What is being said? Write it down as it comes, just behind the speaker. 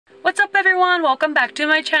everyone, welcome back to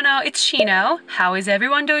my channel. It's Shino. How is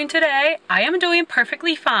everyone doing today? I am doing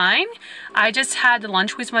perfectly fine. I just had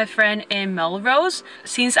lunch with my friend in Melrose.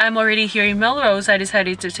 Since I'm already here in Melrose, I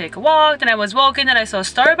decided to take a walk. Then I was walking and I saw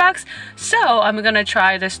Starbucks. So I'm gonna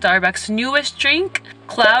try the Starbucks newest drink,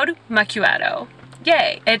 Cloud Macchiato.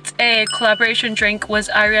 Yay! It's a collaboration drink with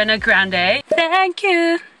Ariana Grande. Thank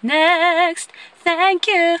you. Next. Thank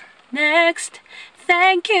you. Next.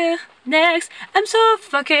 Thank you. Next, I'm so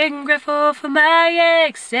fucking grateful for my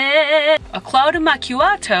exes. A Cloud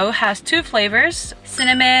Macchiato has two flavors,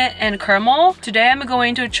 cinnamon and caramel. Today I'm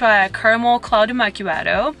going to try a caramel Cloud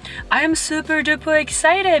Macchiato. I am super duper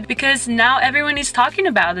excited because now everyone is talking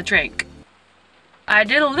about the drink. I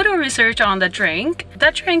did a little research on the drink.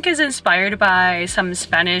 That drink is inspired by some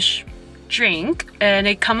Spanish drink and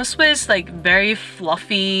it comes with like very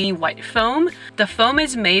fluffy white foam. The foam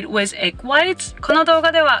is made with egg whites. この動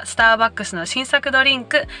画ではスターバックスの新作ドリン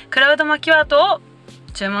ククラウドマキュアートを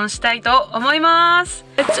注文したいと思います。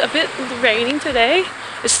It's a bit raining today.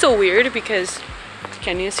 It's so weird because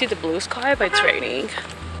can you see the blue sky but it's raining.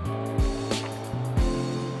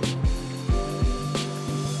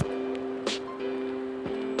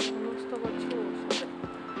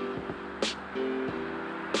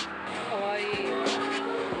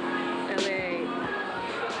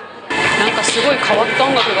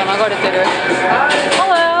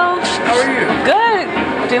 Hello. How are you? Good.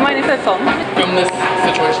 Do you mind if I film? From this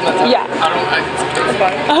situation that's happening? Yeah. It's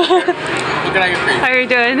fine. What can I get for you? How are you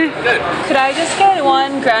doing? Good. Could I just get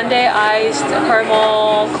one grande iced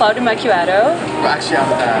caramel Cloud Macchiato? We're actually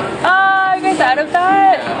out of that. You guys out of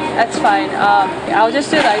that? Yeah. That's fine. I'll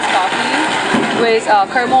just do the iced coffee with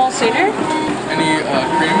caramel sweetener. Any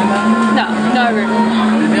cream in that? No, no room.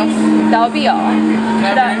 Anything else? That would be all.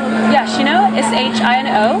 Can I have your name? Yeah, Shino.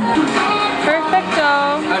 Shino.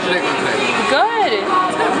 Perfecto. How's your day going today? Good.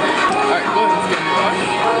 Alright, go ahead, let's get in the car.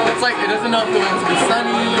 It's like, it doesn't know if the wind's gonna be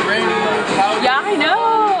sunny, rainy, cloudy. Yeah, I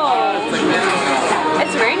know. It's like this.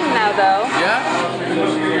 It's raining now though.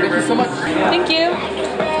 Yeah? Thank you so much. Thank you.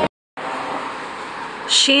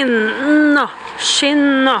 Shino.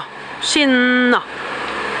 Shino. Shino.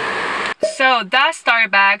 So that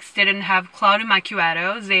Starbucks didn't have Cloud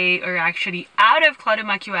Macchiato. They are actually out of Cloud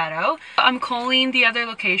Macchiato. I'm calling the other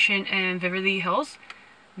location in Beverly Hills.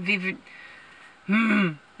 Beverly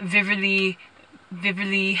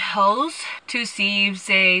Hills to see if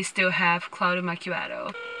they still have Cloud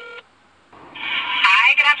Macchiato.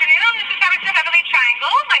 Hi, good afternoon. This is Everson Beverly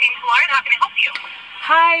Triangle. My name's Lauren. How can I help you?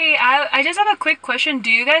 Hi, I just have a quick question. Do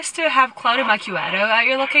you guys still have Cloud Macchiato at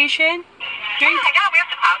your location? Yeah, we have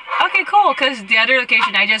the cloud. Okay, cool, because the other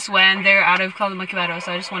location I just went, they're out of Cloud Macchiato,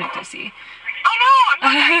 so I just wanted to see. Oh no,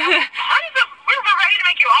 I'm sorry. We're ready to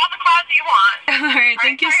make you all the clouds you want. Alright,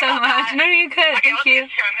 thank you so much. No, you're good. Okay, Thank you.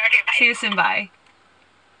 Okay, bye. See you soon, bye.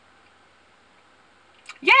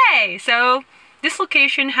 Yay! So, this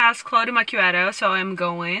location has Cloud Macchiato, so I'm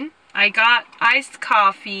going. I got iced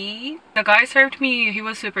coffee. The guy served me, he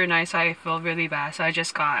was super nice, so I feel really bad. So I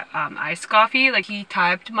just got iced coffee. Like he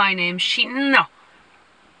typed my name, Shino.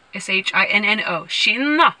 S-H-I-N-N-O.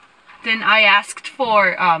 Shino. Then I asked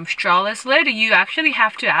for strawless lid. You actually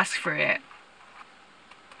have to ask for it.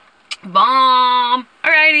 Bomb!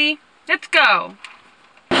 Alrighty, let's go.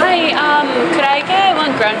 Hi, could I get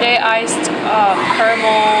one grande iced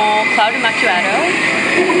caramel Cloud Macchiato?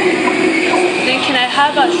 Then can I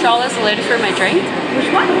have a strawless lid for my drink?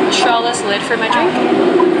 Which one? Strawless lid for my drink?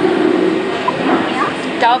 Yeah.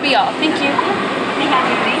 That'll be all. Thank you.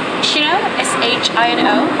 Shino,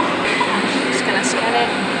 S-H-I-N-O. Just gonna scan it.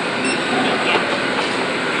 Thank you.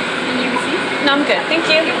 And your receipt? No, I'm good. Thank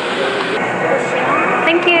you.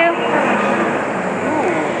 Thank you.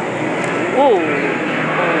 Whoa.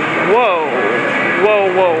 Whoa. Whoa,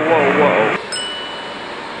 whoa, whoa, whoa.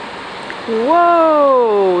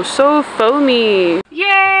 Whoa, so foamy.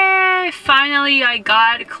 Yay! Finally I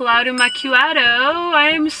got Cloud Macchiato.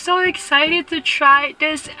 I am so excited to try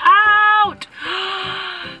this out.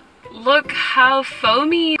 Look how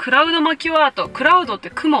foamy. クラウドマキュアート。クラウドって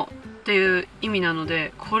雲っていう意味なの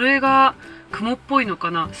で、これが雲っぽいの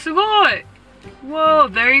かな。すごい Whoa,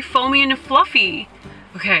 very foamy and fluffy.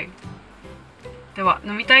 Okay. では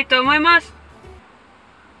飲みたいと思います。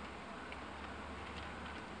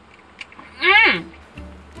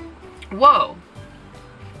Whoa.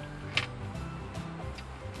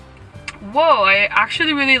 Whoa, I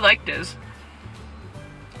actually really like this.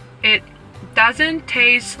 It doesn't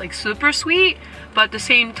taste like super sweet, but at the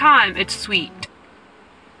same time, it's sweet.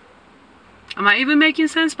 Am I even making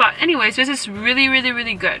sense? But anyways, this is really, really,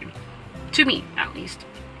 really good. To me, at least.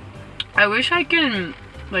 I wish I can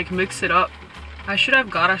like mix it up I should have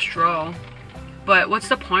got a straw. But what's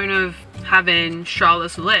the point of having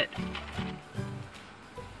strawless lid?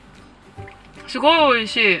 すごい美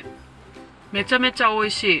味しい。めちゃめちゃ美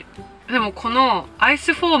味しい。でもこのアイ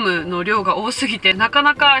スフォームの量が多すぎてなか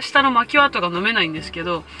なか下のマキュアートが飲めないんですけ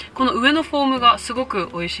ど、この上のフォームがすごく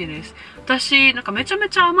美味しいです。私なんかめちゃめ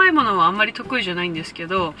ちゃ甘いものはあんまり得意じゃないんですけ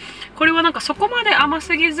ど、これはなんかそこまで甘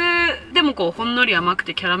すぎず、でもこうほんのり甘く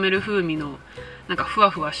てキャラメル風味のなんかふわ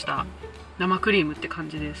ふわした生クリームって感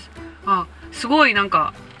じです。あ、すごいなん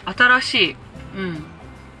か新しい。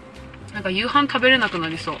なんか夕飯食べれなくな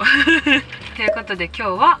りそう。ということで今日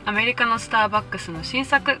はアメリカのスターバックスの新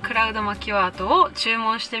作クラウドマキアートを注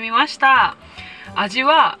文してみました。味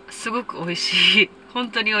はすごく美味しい。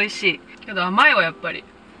本当に美味しい。けど甘いわやっぱり。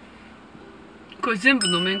これ全部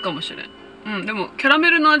飲めんかもしれん。でもキャラ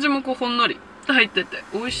メルの味もこうほんのり入ってて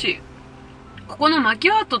美味しい。ここのマ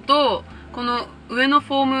キアートとこの上の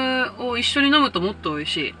フォームを一緒に飲むともっと美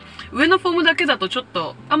味しい。上のフォームだけだとちょっ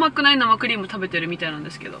と甘くない生クリーム食べてるみたいなん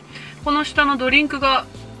ですけど、この下のドリンク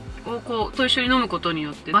と一緒に飲むことに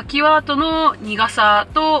よってマキアートの苦さ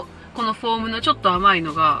とこのフォームのちょっと甘い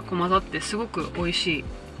のが混ざってすごく美味し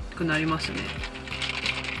くなりますね。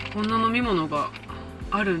こんな飲み物が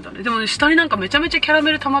あるんだね。でもね、下になんかめちゃめちゃキャラ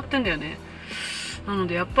メル溜まってんだよね。なの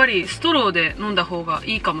でやっぱりストローで飲んだ方が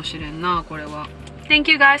いいかもしれんな、これは。Thank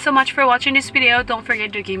you guys so much for watching this video. Don't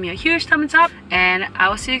forget to give me a huge thumbs up and I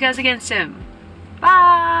will see you guys again soon.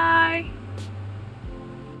 Bye!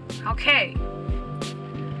 Okay.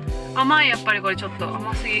 甘い、やっぱりこれちょっと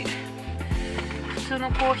甘すぎ。普通の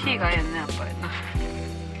コーヒーがええね、やっぱりな。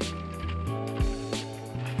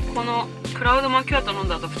このクラウドマキアート飲ん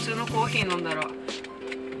だ後普通のコーヒー飲んだらな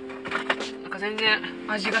んか全然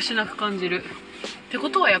味がしなく感じる。ってこ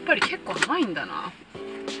とはやっぱり結構甘いんだな。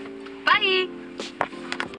バイ！